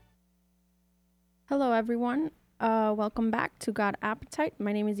Hello, everyone. Welcome back to Got Appetite.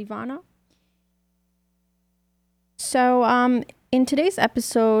 My name is Ivana. In today's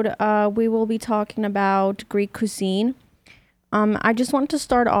episode, we will be talking about Greek cuisine. I just want to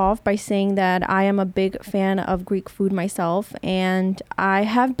start off by saying that I am a big fan of Greek food myself, and I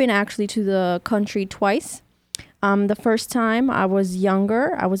have been actually to the country twice. The first time I was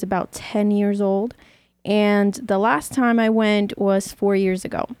younger, I was about 10 years old, and the last time I went was 4 years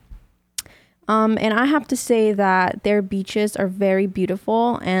ago. And I have to say that their beaches are very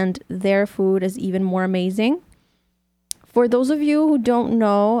beautiful and their food is even more amazing. For those of you who don't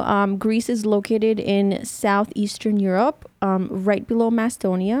know, Greece is located in southeastern Europe, right below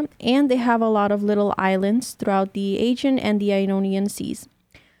Macedonia, and they have a lot of little islands throughout the Aegean and the Ionian Seas.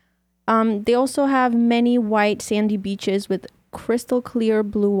 They also have many white sandy beaches with crystal clear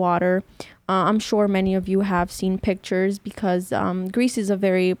blue water. I'm sure many of you have seen pictures because Greece is a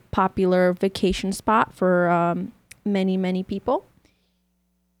very popular vacation spot for many people.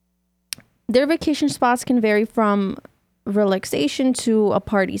 Their vacation spots can vary from relaxation to a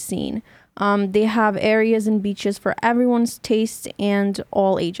party scene. They have areas and beaches for everyone's taste and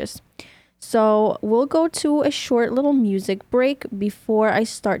all ages. So we'll go to a short little music break before I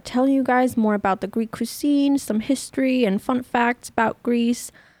start telling you guys more about the Greek cuisine, some history and fun facts about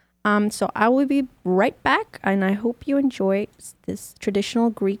Greece. So I will be right back, and I hope you enjoy this traditional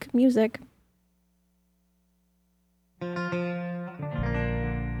Greek music.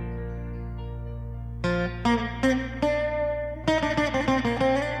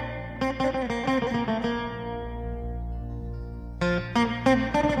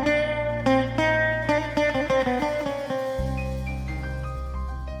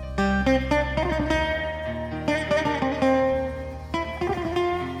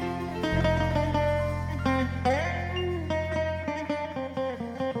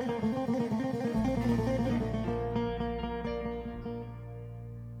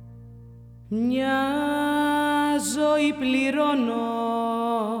 Μια ζωή πληρώνω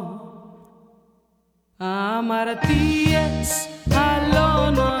αμαρτίες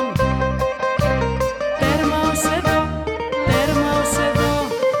αλώνων. Τέρμα ως εδώ, τέρμα ως εδώ,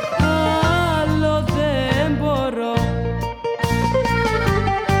 άλλο δεν μπορώ.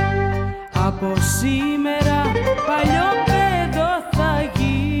 Από σήμερα παλιό παιδό θα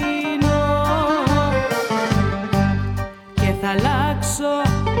γίνω και θα αλλάξω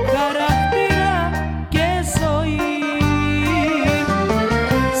χαρακτήρα και ζωή.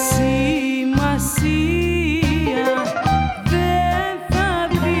 Σημασία δεν θα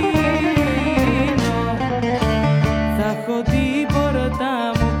δίνω, θα έχω την πόρτα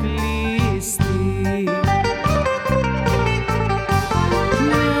μου κλειστή.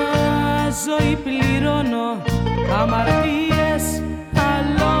 Μια ζωή πληρώνω αμαρτίες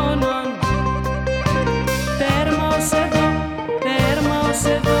αλώνων. Τέρμα ως εδώ, τέρμα ως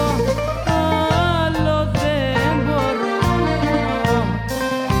εδώ, άλλο δεν μπορώ.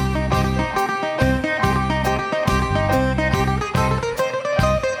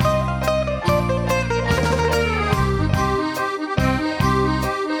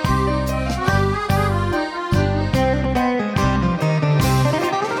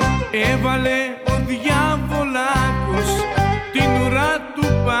 Έβαλε ο διάβολάκος την ουρά του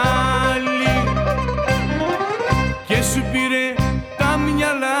πάλι και σου πήρε τα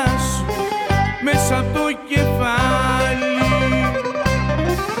μυαλά σου μέσα από το κεφάλι.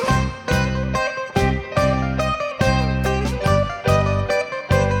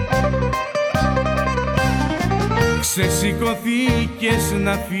 Ξεσηκωθήκες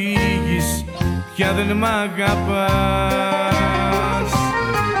να φύγεις, πια δεν μ' αγαπάς.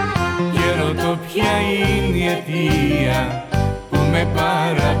 Και ρωτώ ποια είναι η αιτία που με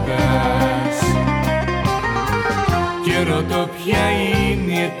παρατάς. Και ρωτώ ποια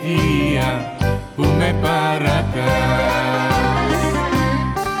είναι η αιτία που με παρατάς.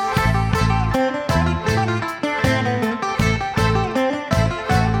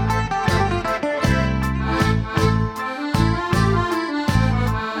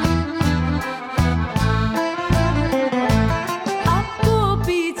 Από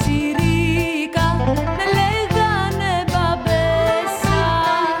πιτσιρίκα με λέγανε μπαμπέσα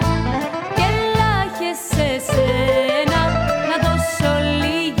και λάχες σε σένα να δώσω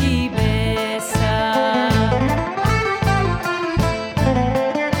λίγη μπέσα.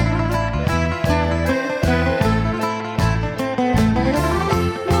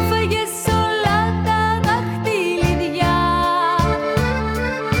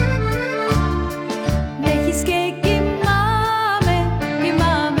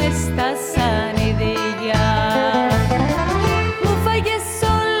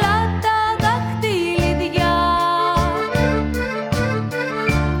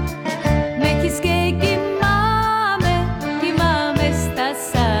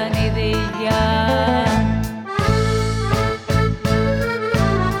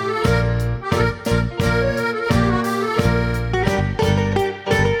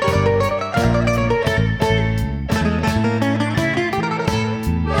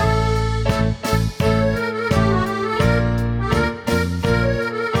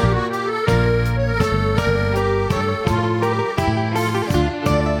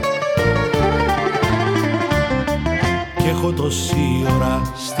 τόση ώρα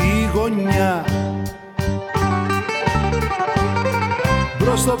στη γωνιά.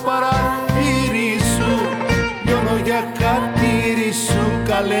 Μπρος στο παραθύρι σου λιώνω για κατήρι σου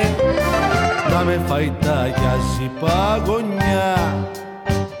καλέ, να με φαϊταγιάζει παγωνιά.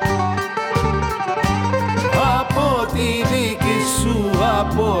 Από τη δική σου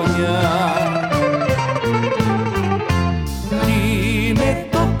απονιά είναι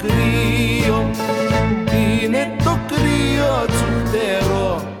το κρύο, είναι το κρύο τσουχτερό,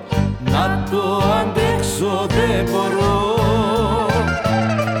 να το αντέξω δεν μπορώ.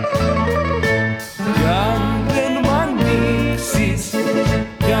 Κι αν δεν μ' ανοίξεις,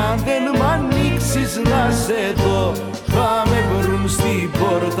 κι αν δεν μ' ανοίξεις να σε δω, θα με βρουν στην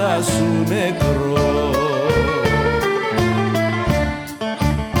πόρτα σου νεκρό.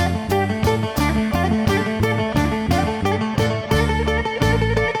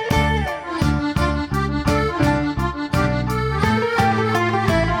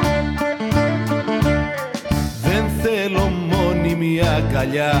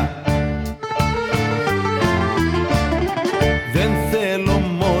 Αγκαλιά, δεν θέλω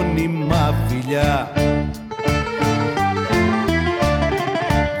μόνιμα φιλιά,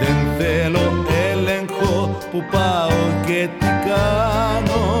 δεν θέλω έλεγχο που πάω και τι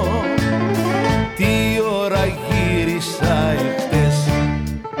κάνω, τι ώρα γύρισα εχθές,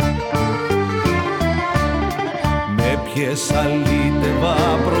 με ποιες αλήτευα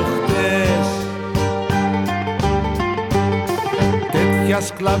προχτές. Τέτοια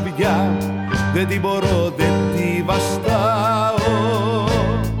σκλαβιά δεν την μπορώ, δεν τη βαστάω.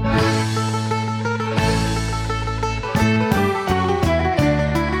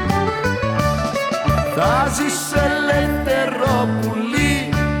 Θα ζεις ελεύθερο πουλί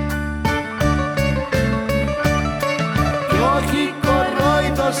κι όχι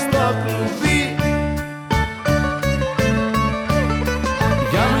κορόιδο στο κλουβί,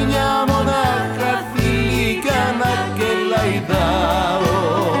 για μια μονάχα θηλυκά να κελαϊδάω.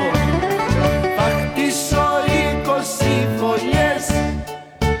 Θα χτίσω 20 φωλιές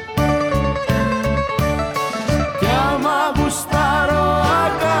κι άμα γουστάρω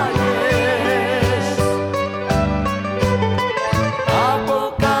αγκαλιές, από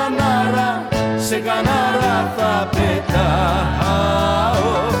κανάρα σε κανάρα θα πετάω,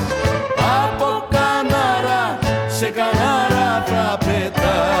 από κανάρα σε κανάρα θα πετάω.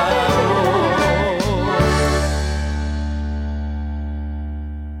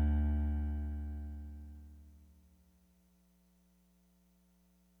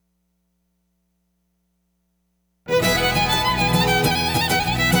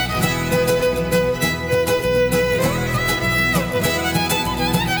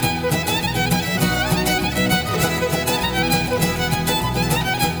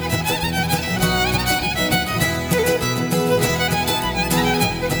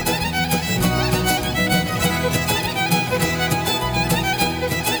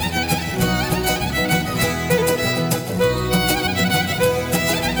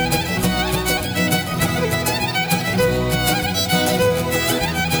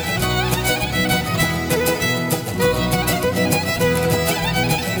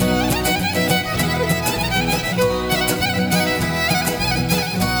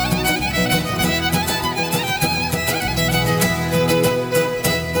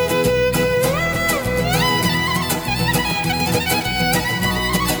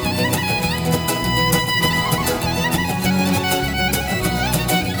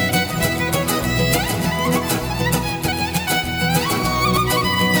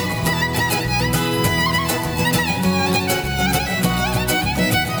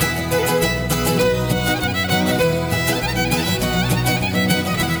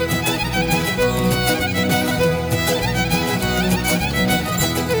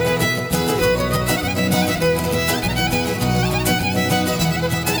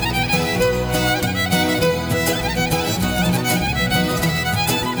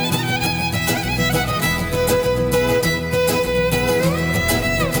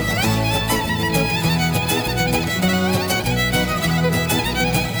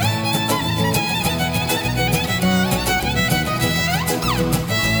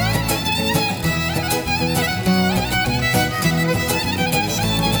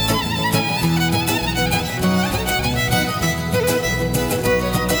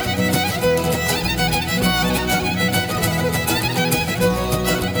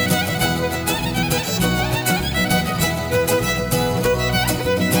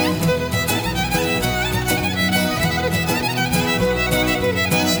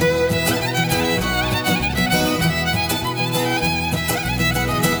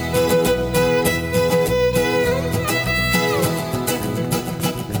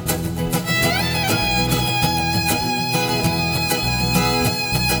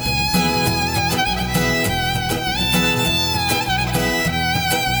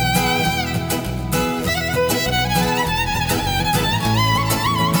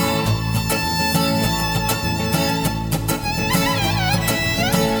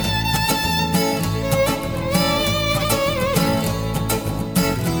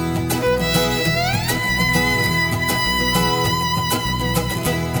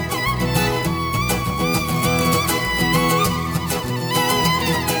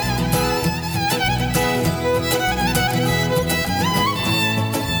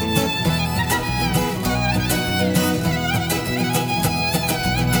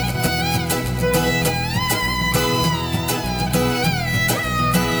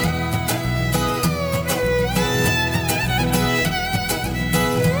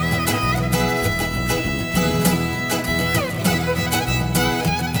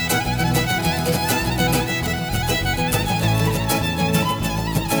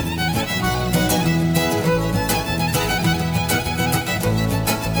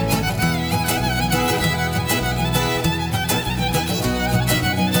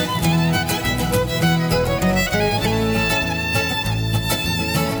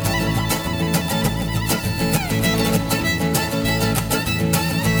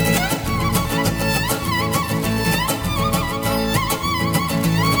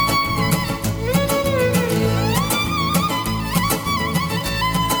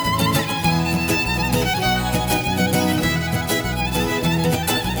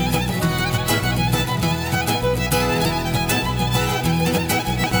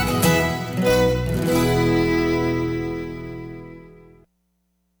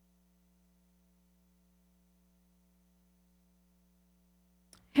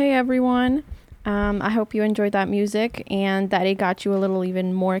 Hey everyone. I hope you enjoyed that music and that it got you a little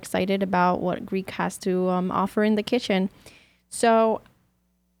even more excited about what Greek has to offer in the kitchen. So,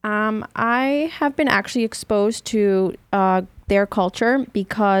 I have been actually exposed to their culture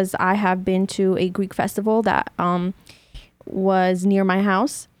because I have been to a Greek festival that was near my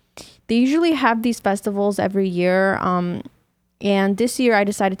house. They usually have these festivals every year. And this year I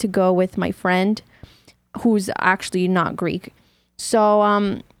decided to go with my friend who's actually not Greek.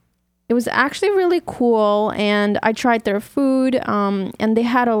 So, it was actually really cool, and I tried their food. And they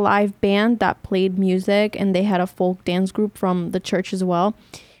had a live band that played music, and they had a folk dance group from the church as well.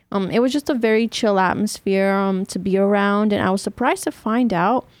 It was just a very chill atmosphere to be around, and I was surprised to find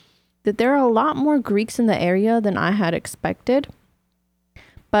out that there are a lot more Greeks in the area than I had expected.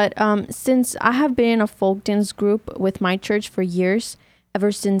 But since I have been in a folk dance group with my church for years,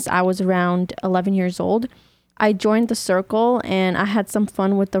 ever since I was around 11 years old, I joined the circle and I had some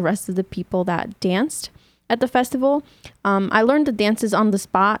fun with the rest of the people that danced at the festival. I learned the dances on the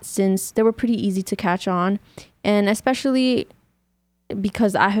spot since they were pretty easy to catch on, and especially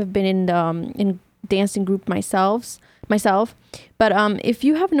because I have been in dancing group myself. But if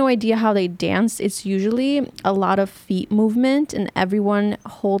you have no idea how they dance, it's usually a lot of feet movement, and everyone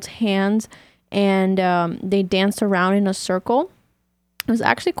holds hands, and they dance around in a circle. It was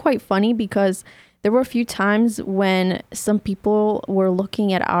actually quite funny because there were a few times when some people were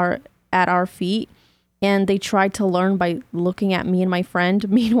looking at our feet, and they tried to learn by looking at me and my friend.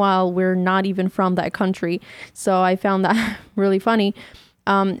 Meanwhile, we're not even from that country. So I found that really funny.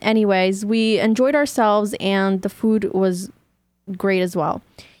 Anyways, we enjoyed ourselves and the food was great as well.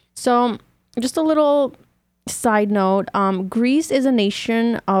 So just a little side note, Greece is a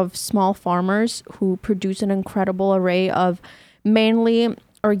nation of small farmers who produce an incredible array of mainly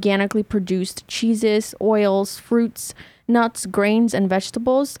organically produced cheeses, oils, fruits, nuts, grains, and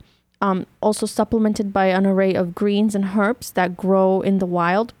vegetables, also supplemented by an array of greens and herbs that grow in the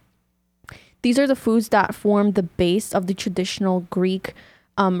wild. These are the foods that form the base of the traditional Greek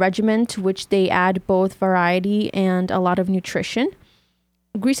regimen, to which they add both variety and a lot of nutrition.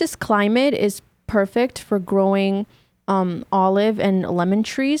 Greece's climate is perfect for growing olive and lemon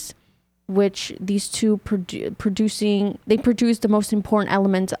trees, which these two produce the most important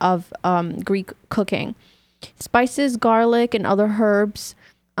element of Greek cooking. Spices, garlic, and other herbs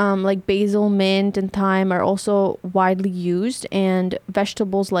like basil, mint, and thyme are also widely used, and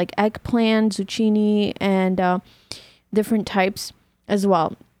vegetables like eggplant, zucchini, and different types as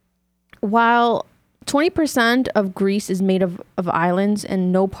well. While 20% of Greece is made of islands,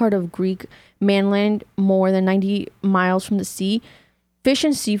 and no part of Greek mainland more than 90 miles from the sea, fish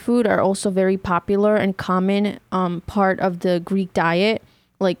and seafood are also very popular and common part of the Greek diet.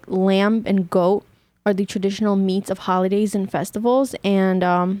 Like lamb and goat are the traditional meats of holidays and festivals,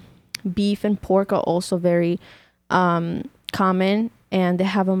 and beef and pork are also very common, and they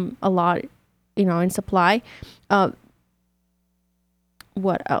have them a lot, in supply.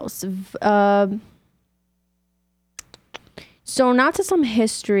 What else? So now to some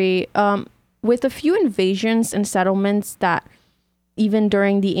history. With a few invasions and settlements that even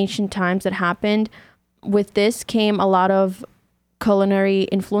during the ancient times that happened, with this came a lot of culinary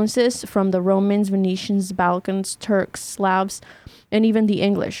influences from the Romans, Venetians, Balkans, Turks, Slavs, and even the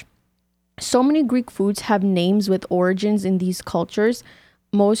English. So many Greek foods have names with origins in these cultures,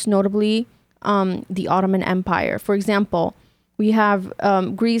 most notably the Ottoman Empire. For example, we have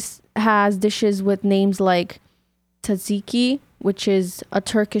Greece has dishes with names like tzatziki, which is a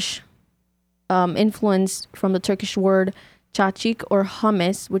Turkish influence from the Turkish word chachik, or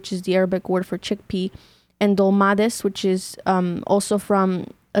hummus, which is the Arabic word for chickpea, and dolmades, which is also from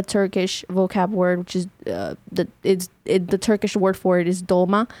a Turkish vocab word, which is the Turkish word for it is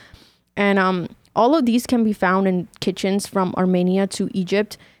dolma. And all of these can be found in kitchens from Armenia to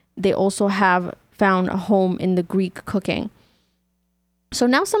Egypt. They also have found a home in the Greek cooking. So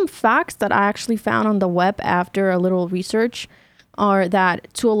now some facts that I actually found on the web after a little research are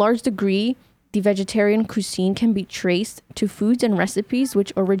that to a large degree, the vegetarian cuisine can be traced to foods and recipes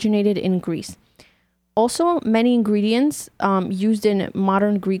which originated in Greece. Also, many ingredients used in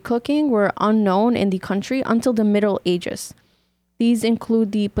modern Greek cooking were unknown in the country until the Middle Ages. These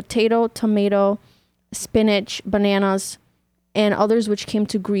include the potato, tomato, spinach, bananas, and others which came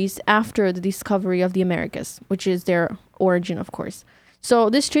to Greece after the discovery of the Americas, which is their origin, of course. So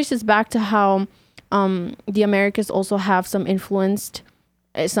this traces back to how the Americas also have some influence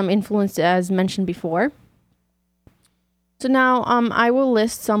as mentioned before. So now I will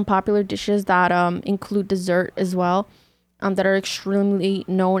list some popular dishes that include dessert as well, that are extremely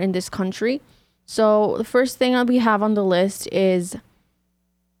known in this country. So the first thing that we have on the list is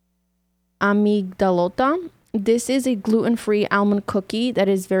amygdalota. This is a gluten-free almond cookie that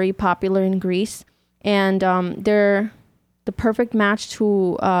is very popular in Greece, and they're the perfect match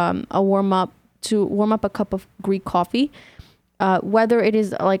to warm up a cup of Greek coffee. Whether it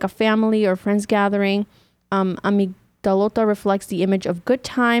is like a family or friends gathering, amygdalota reflects the image of good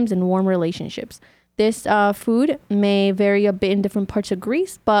times and warm relationships. This food may vary a bit in different parts of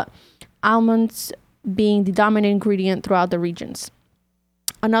Greece, but almonds being the dominant ingredient throughout the regions.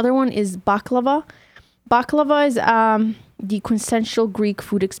 Another one is baklava. Baklava is the quintessential Greek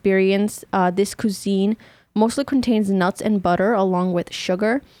food experience. This cuisine mostly contains nuts and butter along with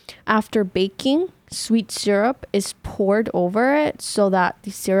sugar. After baking, sweet syrup is poured over it so that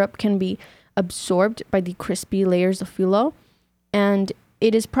the syrup can be absorbed by the crispy layers of phyllo. And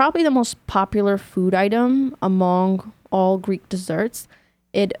it is probably the most popular food item among all Greek desserts.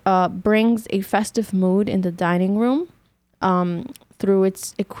 It brings a festive mood in the dining room through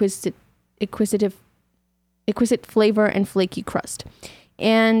its exquisite flavor and flaky crust.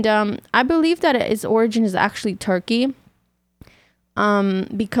 And I believe that its origin is actually Turkey,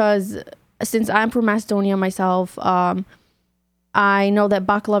 because since I'm from Macedonia myself, I know that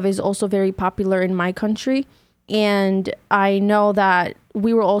baklava is also very popular in my country. And I know that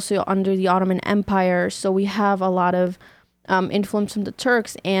we were also under the Ottoman Empire, so we have a lot of influence from the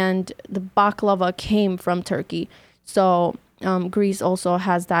Turks, and the baklava came from Turkey. So Greece also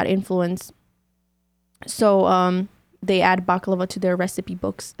has that influence. So they add baklava to their recipe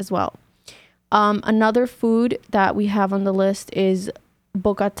books as well. Another food that we have on the list is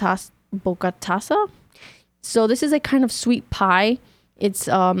bokatasa. So this is a kind of sweet pie. It's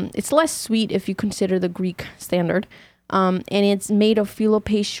less sweet if you consider the Greek standard. And it's made of phyllo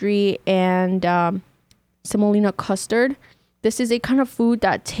pastry and semolina custard. This is a kind of food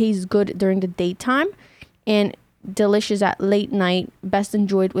that tastes good during the daytime and delicious at late night, best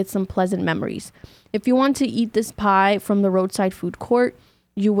enjoyed with some pleasant memories. If you want to eat this pie from the roadside food court,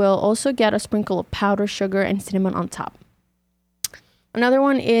 you will also get a sprinkle of powdered sugar and cinnamon on top. Another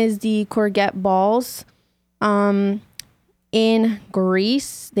one is the courgette balls. In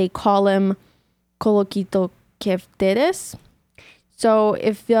Greece, they call them kolokitokeftedes. So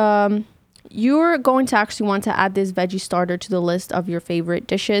if you're going to actually want to add this veggie starter to the list of your favorite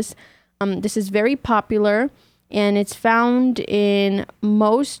dishes, this is very popular and it's found in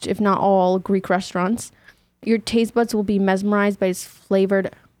most, if not all, Greek restaurants. Your taste buds will be mesmerized by its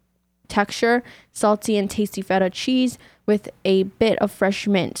flavored texture, salty and tasty feta cheese with a bit of fresh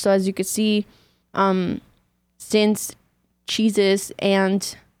mint. So as you can see, since cheeses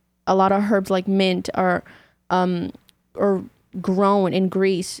and a lot of herbs like mint are grown in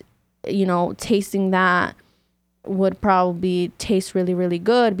Greece, you know, tasting that would probably taste really, really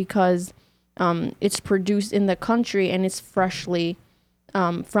good because it's produced in the country and it's freshly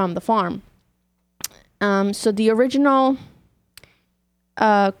from the farm. So the original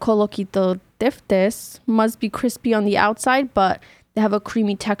kolokitodeftes must be crispy on the outside, but they have a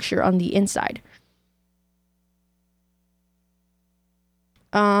creamy texture on the inside.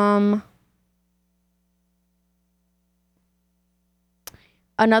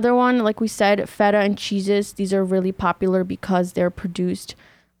 Another one, like we said, feta and cheeses. These are really popular because they're produced.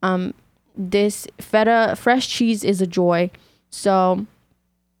 This feta, fresh cheese is a joy. So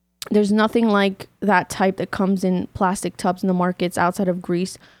there's nothing like that type that comes in plastic tubs in the markets outside of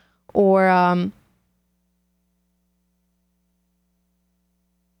Greece, or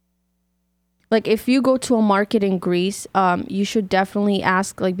like if you go to a market in Greece, you should definitely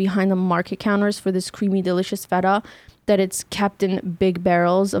ask like behind the market counters for this creamy, delicious feta that it's kept in big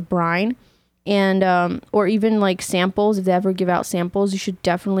barrels of brine, and or even like samples. If they ever give out samples, you should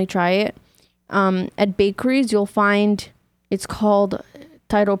definitely try it. At bakeries, you'll find it's called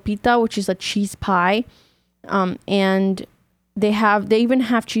tyropita, which is a cheese pie, and they even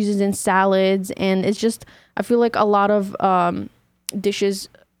have cheeses in salads, and it's just, I feel like a lot of dishes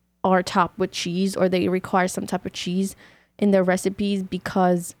are topped with cheese, or they require some type of cheese in their recipes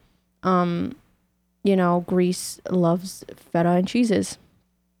because Greece loves feta and cheeses.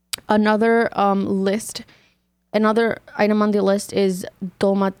 Another item on the list is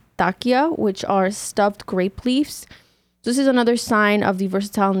dolmatakia, which are stuffed grape leaves. This is another sign of the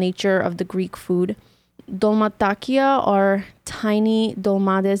versatile nature of the Greek food. Dolmatakia are tiny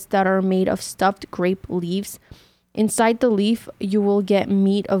dolmades that are made of stuffed grape leaves. Inside the leaf, you will get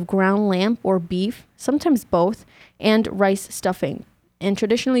meat of ground lamb or beef, sometimes both, and rice stuffing. And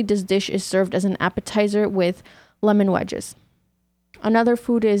traditionally, this dish is served as an appetizer with lemon wedges. Another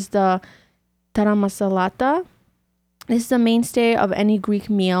food is the taramasalata. This is the mainstay of any Greek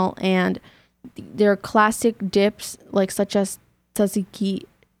meal, and there are classic dips such as tzatziki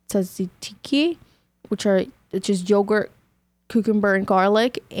tzatziki, which is yogurt, cucumber, and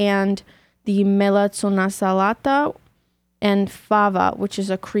garlic, and the melazzona salata, and fava, which is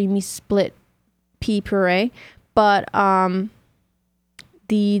a creamy split pea puree. But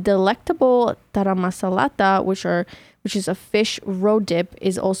the delectable taramasalata, which is a fish roe dip,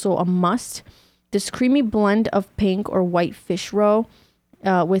 is also a must. This creamy blend of pink or white fish roe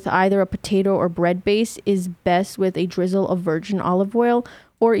with either a potato or bread base is best with a drizzle of virgin olive oil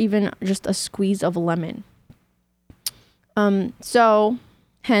or even just a squeeze of lemon. So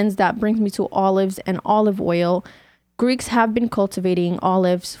hence that brings me to olives and olive oil. Greeks have been cultivating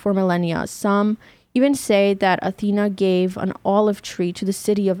olives for millennia. Some even say that Athena gave an olive tree to the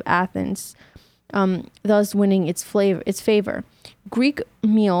city of Athens, thus winning its favor. Greek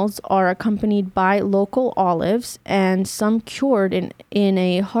meals are accompanied by local olives, and some cured in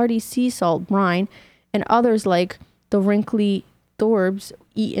a hearty sea salt brine, and others like the wrinkly thorbs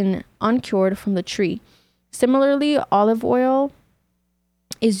eaten uncured from the tree. Similarly, olive oil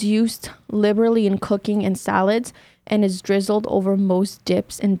is used liberally in cooking and salads and is drizzled over most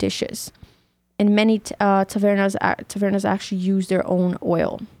dips and dishes. And many tavernas actually use their own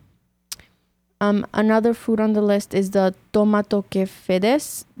oil. Another food on the list is the tomato que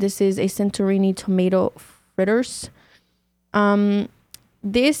fedes. This is a Santorini tomato fritters.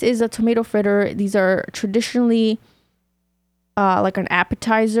 This is a tomato fritter. These are traditionally like an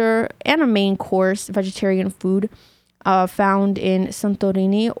appetizer and a main course vegetarian food found in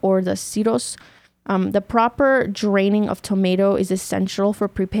Santorini or the Syros. The proper draining of tomato is essential for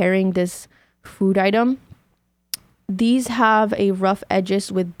preparing this food item. These have a rough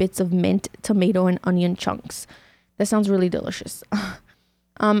edges with bits of mint, tomato, and onion chunks. That sounds really delicious.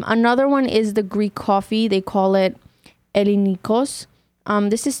 Another one is the Greek coffee. They call it Elinikos.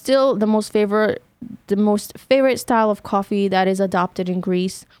 This is still the most favorite style of coffee that is adopted in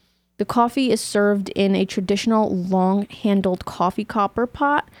Greece. The coffee is served in a traditional long-handled coffee copper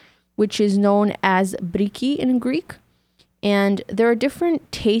pot, which is known as briki in Greek. And there are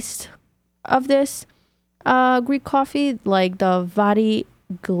different tastes of this Greek coffee, like the vari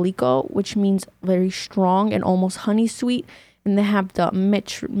gliko, which means very strong and almost honey sweet. And they have the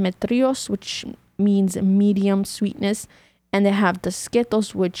metrios, which means medium sweetness. And they have the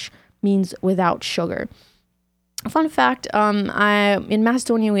sketos, which means without sugar. Fun fact, in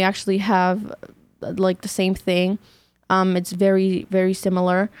Macedonia, we actually have like the same thing. It's very, very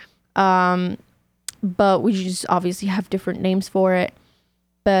similar. But we just obviously have different names for it.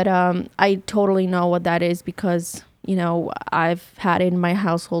 But I totally know what that is because, I've had it in my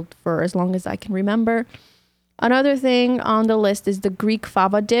household for as long as I can remember. Another thing on the list is the Greek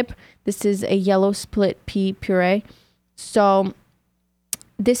fava dip. This is a yellow split pea puree. So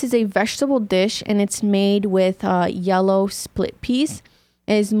this is a vegetable dish and it's made with yellow split peas.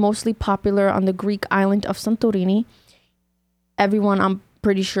 It is mostly popular on the Greek island of Santorini. Everyone, I'm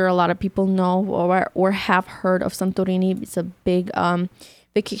pretty sure a lot of people know or have heard of Santorini. It's a big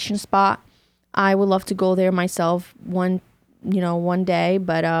vacation spot. I would love to go there myself one day,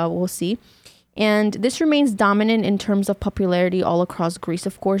 but we'll see. And this remains dominant in terms of popularity all across Greece,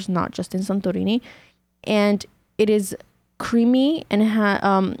 of course, not just in Santorini. And it is creamy and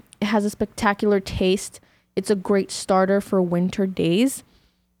it has a spectacular taste. It's a great starter for winter days.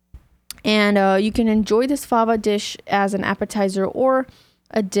 And you can enjoy this fava dish as an appetizer or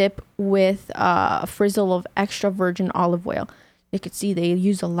a dip with a frizzle of extra virgin olive oil. You could see they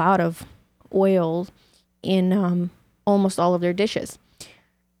use a lot of oil in almost all of their dishes.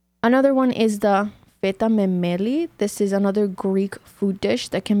 Another one is the feta memeli. This is another Greek food dish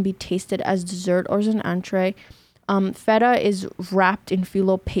that can be tasted as dessert or as an entree. Feta is wrapped in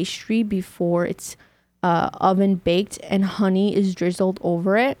phyllo pastry before it's oven baked, and honey is drizzled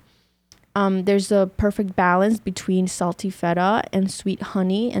over it. There's a perfect balance between salty feta and sweet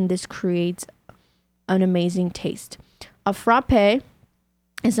honey, and this creates an amazing taste. A frappe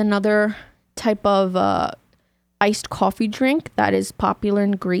is another type of iced coffee drink that is popular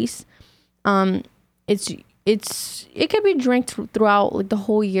in Greece. It can be drank throughout like the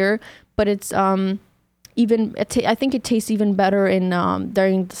whole year, but it's I think it tastes even better in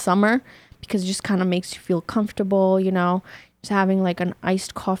during the summer because it just kind of makes you feel comfortable, just having like an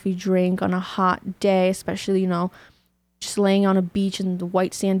iced coffee drink on a hot day, especially just laying on a beach and the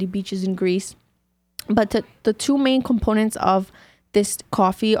white sandy beaches in Greece. But the two main components of this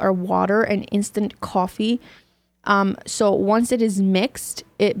coffee are water and instant coffee. So once it is mixed,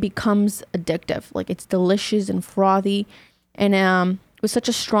 it becomes addictive. Like it's delicious and frothy, and with such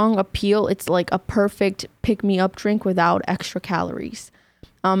a strong appeal, it's like a perfect pick-me-up drink without extra calories.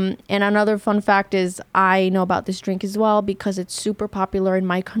 And another fun fact is I know about this drink as well because it's super popular in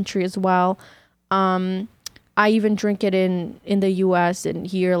my country as well. I even drink it in the US, and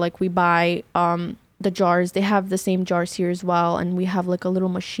here like we buy the jars. They have the same jars here as well, and we have like a little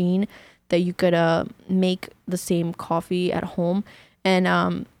machine that you could make the same coffee at home. And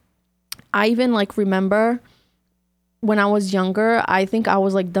I even like remember when I was younger, I think I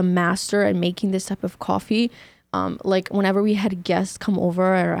was like the master at making this type of coffee. Like whenever we had guests come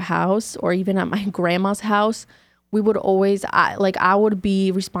over at our house or even at my grandma's house, we would always, I would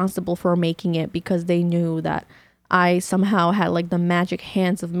be responsible for making it because they knew that I somehow had like the magic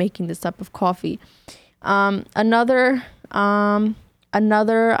hands of making this type of coffee. Another item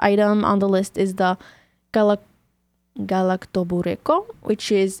on the list is the galaktobureko,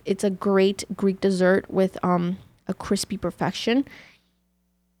 which is, it's a great Greek dessert with a crispy perfection.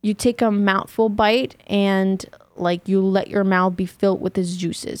 You take a mouthful bite and like you let your mouth be filled with its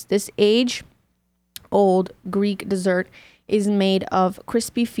juices. This age-old Greek dessert is made of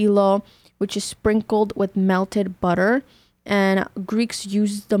crispy phyllo, which is sprinkled with melted butter. And Greeks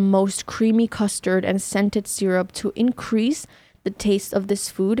use the most creamy custard and scented syrup to increase the taste of this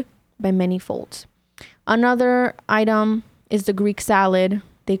food by many folds. Another item is the Greek salad.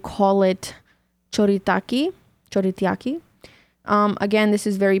 They call it choritiaki. Again, this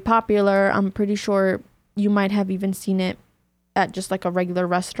is very popular. I'm pretty sure you might have even seen it at just like a regular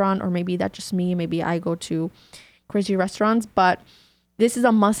restaurant, or maybe that's just me. Maybe I go to crazy restaurants, but this is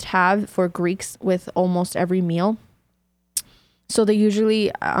a must-have for Greeks with almost every meal. So they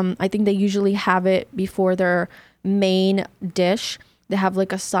usually, I think they usually have it before their main dish. They have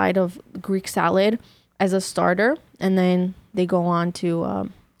like a side of Greek salad as a starter, and then they go on to,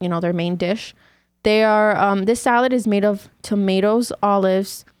 their main dish. This salad is made of tomatoes,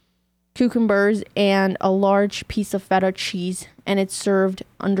 olives, cucumbers, and a large piece of feta cheese, and it's served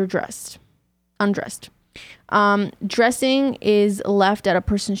undressed. Dressing is left at a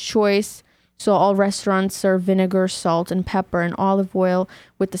person's choice. So all restaurants serve vinegar, salt, and pepper and olive oil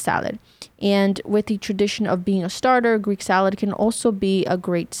with the salad. And with the tradition of being a starter, Greek salad can also be a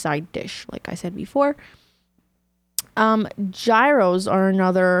great side dish, like I said before. Gyros are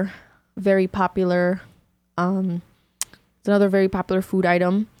another very popular food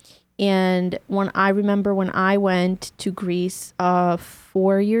item. And when I went to Greece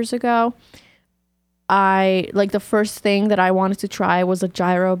 4 years ago, the first thing that I wanted to try was a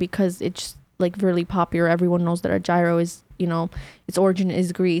gyro because it's like really popular. Everyone knows that a gyro is, its origin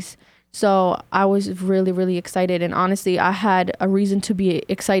is Greece. So I was really, really excited. And honestly, I had a reason to be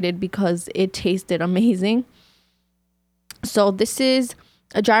excited because it tasted amazing. So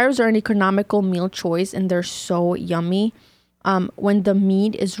gyros are an economical meal choice, and they're so yummy. When the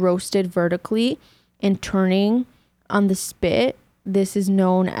meat is roasted vertically and turning on the spit, this is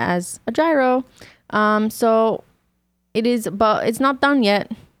known as a gyro. So it is, but it's not done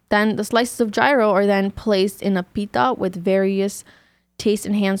yet. Then the slices of gyro are then placed in a pita with various taste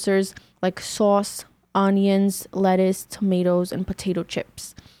enhancers like sauce, onions, lettuce, tomatoes, and potato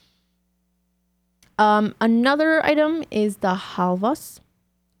chips. Another item is the halvas.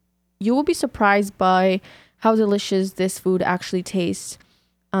 You will be surprised by how delicious this food actually tastes,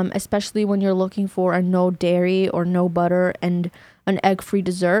 especially when you're looking for a no dairy or no butter and an egg-free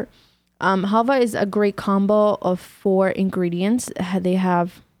dessert. Halva is a great combo of 4 ingredients. They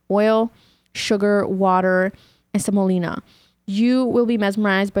have oil, sugar, water, and semolina. You will be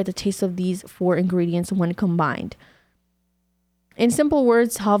mesmerized by the taste of these 4 ingredients when combined. In simple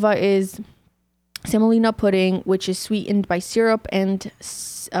words, halva is semolina pudding, which is sweetened by syrup and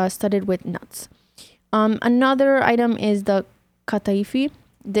studded with nuts. Another item is the kataifi.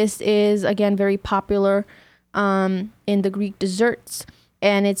 This is, again, very popular in the Greek desserts,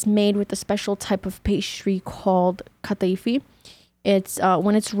 and it's made with a special type of pastry called kataifi. It's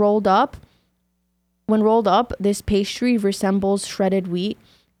when rolled up, this pastry resembles shredded wheat,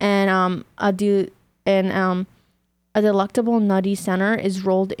 and a delectable nutty center is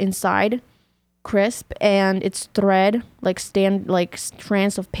rolled inside, crisp, and it's thread like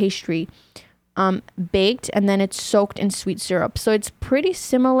strands of pastry, baked, and then it's soaked in sweet syrup. So it's pretty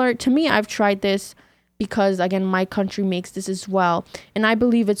similar to me. I've tried this because, again, my country makes this as well, and I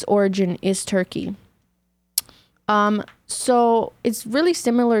believe its origin is Turkey. So it's really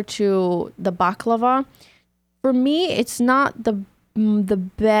similar to the baklava. For me, it's not the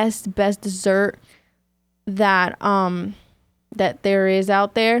best dessert that there is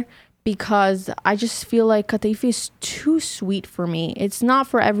out there, because I just feel like kataifi is too sweet for me. It's not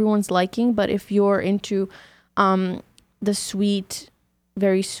for everyone's liking, but if you're into the sweet,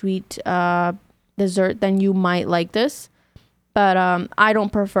 very sweet dessert, then you might like this. but I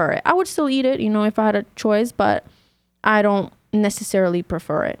don't prefer it. I would still eat it, if I had a choice, but I don't necessarily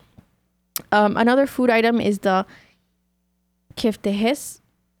prefer it. Another food item is the keftehes.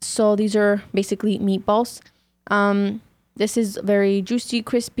 So these are basically meatballs. This is very juicy,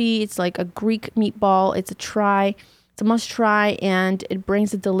 crispy. It's like a Greek meatball. It's a must try, and it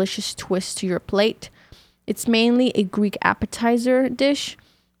brings a delicious twist to your plate. It's mainly a Greek appetizer dish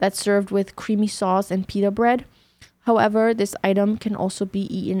that's served with creamy sauce and pita bread. However, this item can also be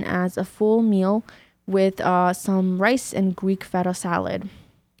eaten as a full meal with some rice and Greek feta salad.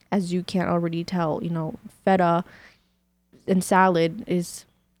 As you can already tell, feta and salad is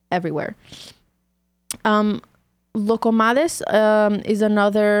everywhere. Locomades is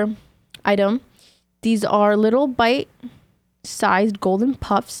another item. These are little bite-sized golden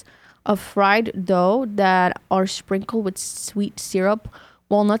puffs of fried dough that are sprinkled with sweet syrup,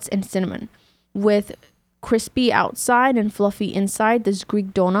 walnuts, and cinnamon. With crispy outside and fluffy inside, this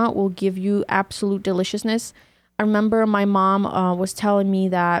Greek donut will give you absolute deliciousness. I remember my mom was telling me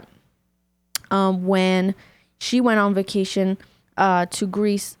that when she went on vacation to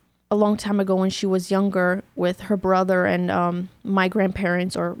Greece a long time ago when she was younger with her brother and my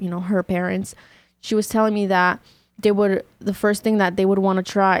grandparents, or her parents, she was telling me that the first thing that they would want to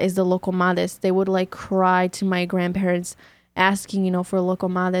try is the locomades. They would like cry to my grandparents asking, for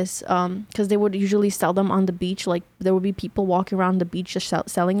locomades, because they would usually sell them on the beach. Like there would be people walking around the beach just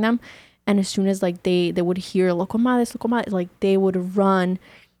selling them, and as soon as like they would hear locomades, like they would run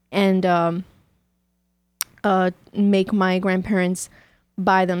and make my grandparents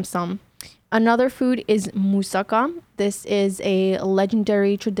buy them some. Another food is moussaka. This is a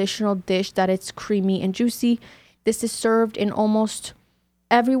legendary traditional dish that it's creamy and juicy. This is served in almost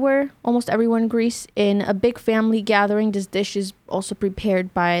everywhere in Greece. In a big family gathering, this dish is also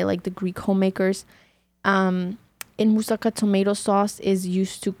prepared by like the Greek homemakers. In moussaka, tomato sauce is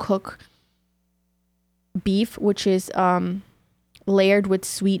used to cook beef, which is layered with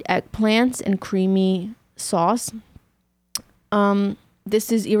sweet eggplants and creamy sauce.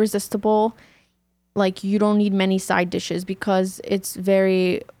 This is irresistible. Like you don't need many side dishes because it's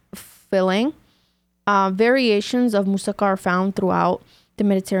very filling. Variations of moussaka are found throughout the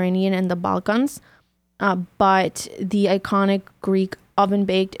Mediterranean and the Balkans, but the iconic Greek oven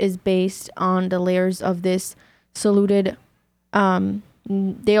baked is based on the layers of this saluted. You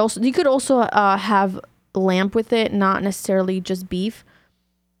could also have lamb with it, not necessarily just beef,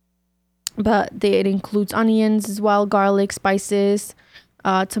 but it includes onions as well, garlic, spices,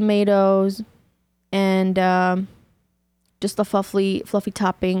 tomatoes, and just a fluffy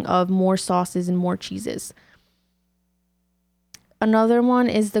topping of more sauces and more cheeses. Another one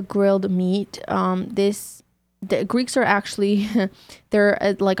is the grilled meat. The Greeks are actually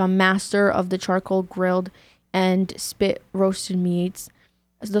they're like a master of the charcoal grilled and spit roasted meats.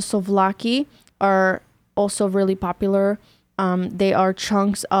 The souvlaki are also really popular. They are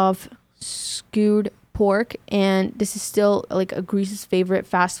chunks of stewed pork, and this is still like a Greece's favorite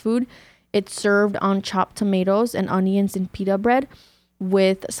fast food. It's served on chopped tomatoes and onions and pita bread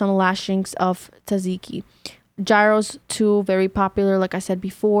with some lashings of tzatziki. Gyros too, very popular. Like I said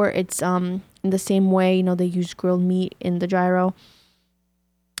before, it's in the same way, they use grilled meat in the gyro.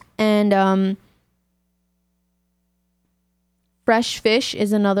 And fresh fish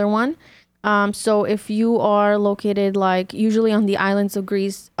is another one. So if you are located like usually on the islands of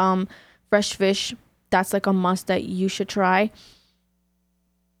Greece, fresh fish, that's like a must that you should try.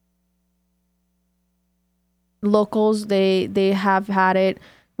 Locals, they have had it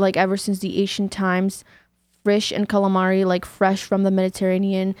like ever since the ancient times. Fish and calamari, like fresh from the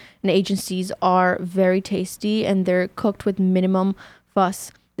Mediterranean and agencies, are very tasty, and they're cooked with minimum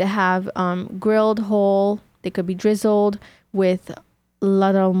fuss. They have grilled whole. They could be drizzled with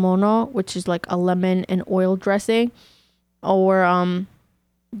ladalmono, which is like a lemon and oil dressing, or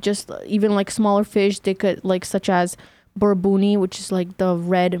just even like smaller fish. They could like such as borbuni, which is like the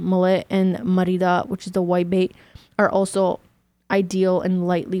red mullet, and marida, which is the white bait, are also ideal and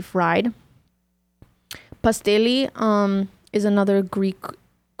lightly fried. Pasteli is another Greek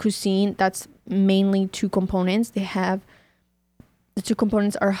cuisine that's mainly two components. The two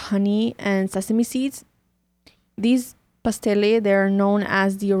components are honey and sesame seeds. These pasteli, they're known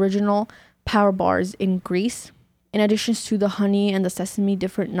as the original power bars in Greece. In addition to the honey and the sesame,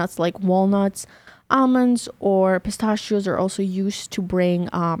 different nuts like walnuts, almonds, or pistachios are also used to bring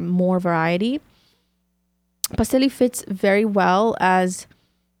more variety. Pasteli fits very well as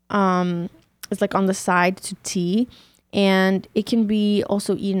it's like on the side to tea, and it can be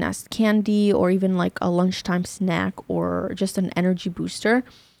also eaten as candy or even like a lunchtime snack or just an energy booster.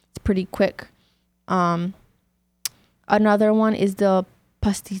 It's pretty quick. Another one is the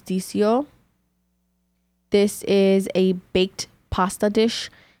pasticcio. This is a baked pasta dish,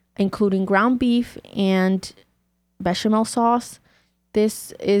 including ground beef and bechamel sauce.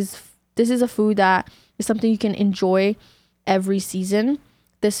 This is a food that is something you can enjoy every season.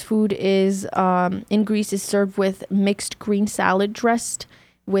 This food is in Greece is served with mixed green salad dressed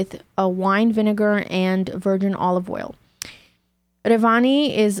with a wine vinegar and virgin olive oil.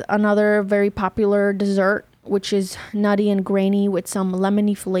 Revani is another very popular dessert, which is nutty and grainy with some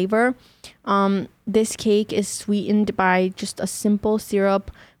lemony flavor. This cake is sweetened by just a simple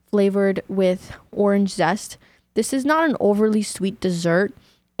syrup flavored with orange zest. This is not an overly sweet dessert,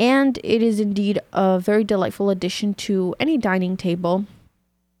 and it is indeed a very delightful addition to any dining table.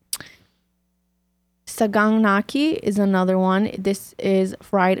 Saganaki is another one. This is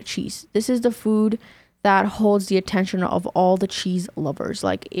fried cheese. This is the food that holds the attention of all the cheese lovers.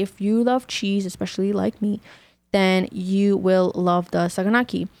 Like, if you love cheese, especially like me, then you will love the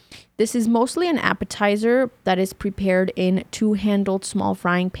saganaki. This is mostly an appetizer that is prepared in two-handled small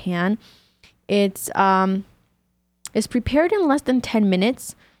frying pan. It's prepared in less than 10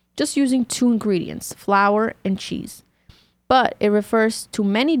 minutes, just using two ingredients, flour and cheese. But it refers to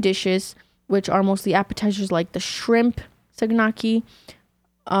many dishes, which are mostly appetizers like the shrimp saganaki,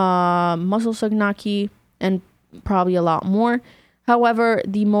 mussel saganaki, and probably a lot more. However,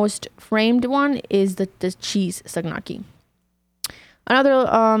 the most framed one is the cheese saganaki.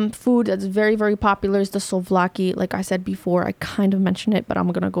 Another food that's very, very popular is the souvlaki. Like I said before, I kind of mentioned it, but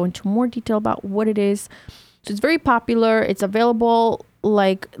I'm going to go into more detail about what it is. So it's very popular. It's available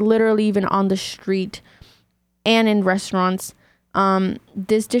like literally even on the street and in restaurants.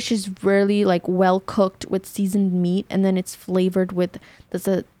 This dish is really like well cooked with seasoned meat, and then it's flavored with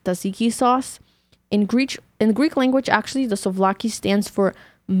the tzatziki sauce. In Greek language, actually, the souvlaki stands for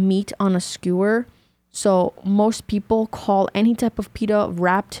meat on a skewer. So most people call any type of pita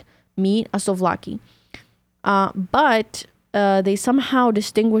wrapped meat a souvlaki. But they somehow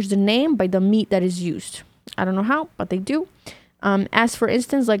distinguish the name by the meat that is used. I don't know how, but they do. As for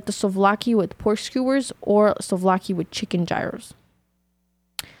instance, like the souvlaki with pork skewers or souvlaki with chicken gyros.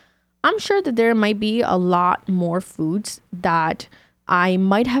 I'm sure that there might be a lot more foods that I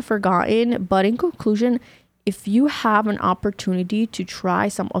might have forgotten, but in conclusion, if you have an opportunity to try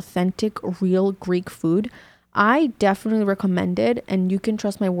some authentic, real Greek food, I definitely recommend it, and you can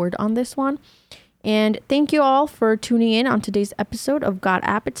trust my word on this one. And thank you all for tuning in on today's episode of Got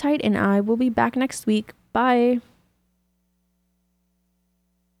Appetite, and I will be back next week. Bye.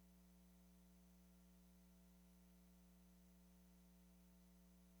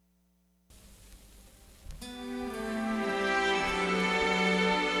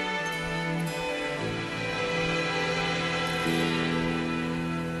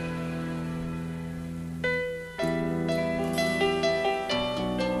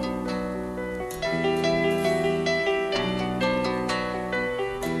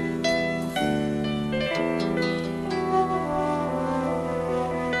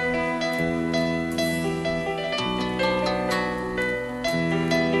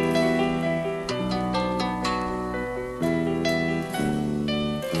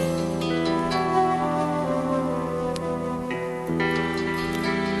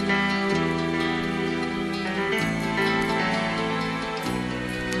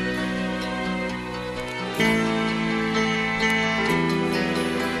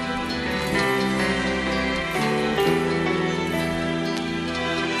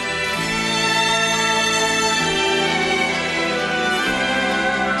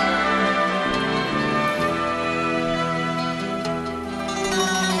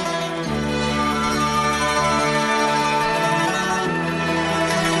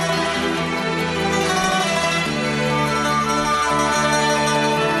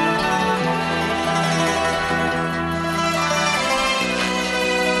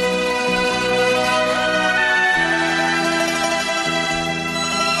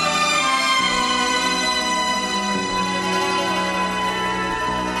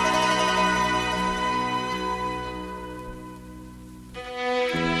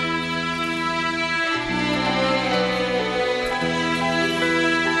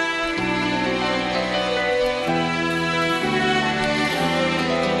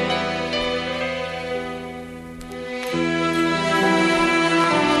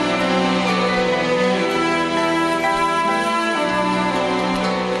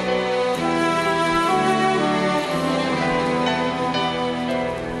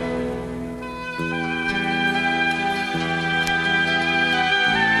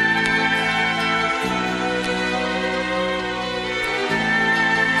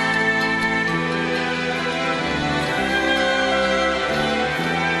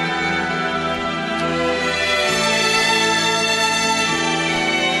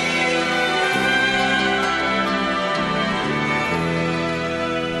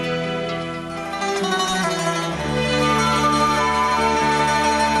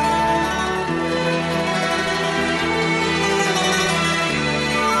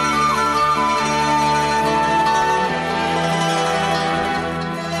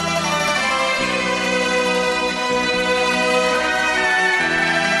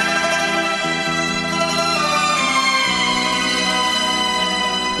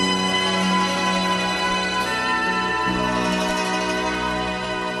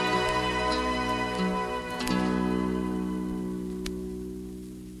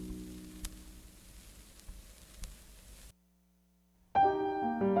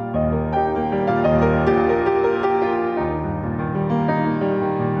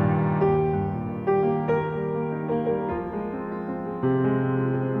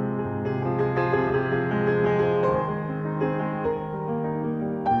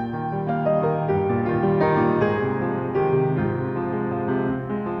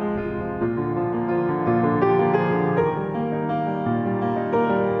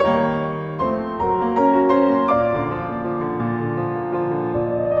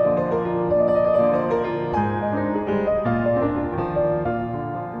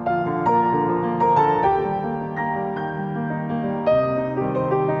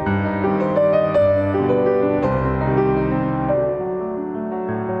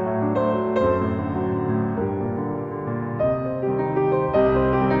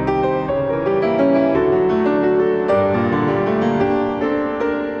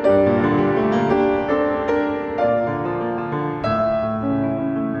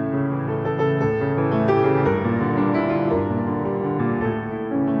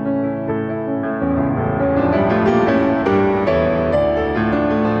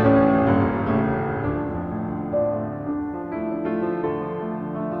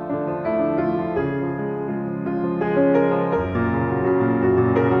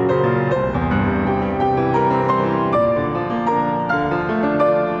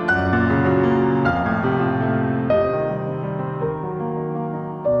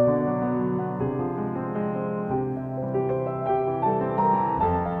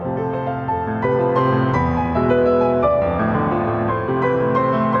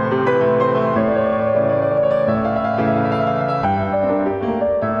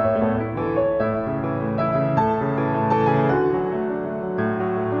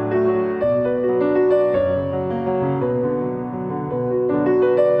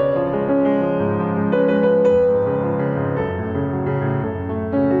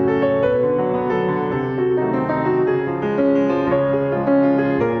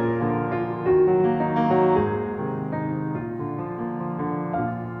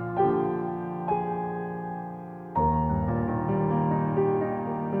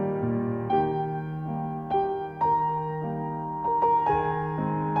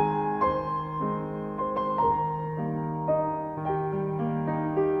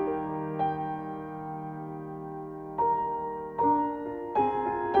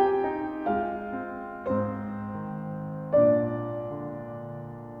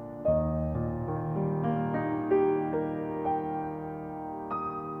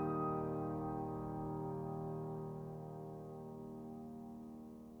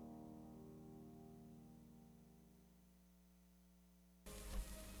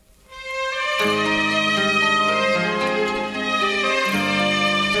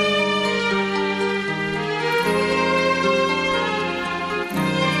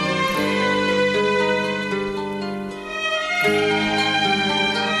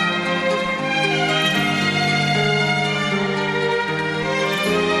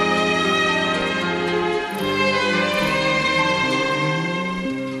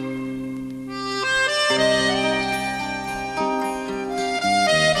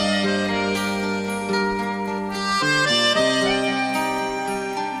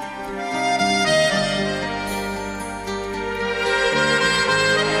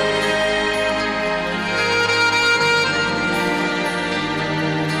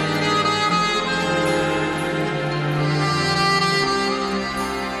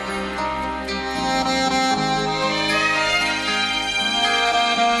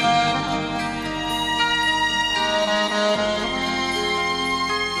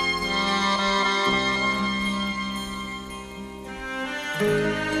 Thank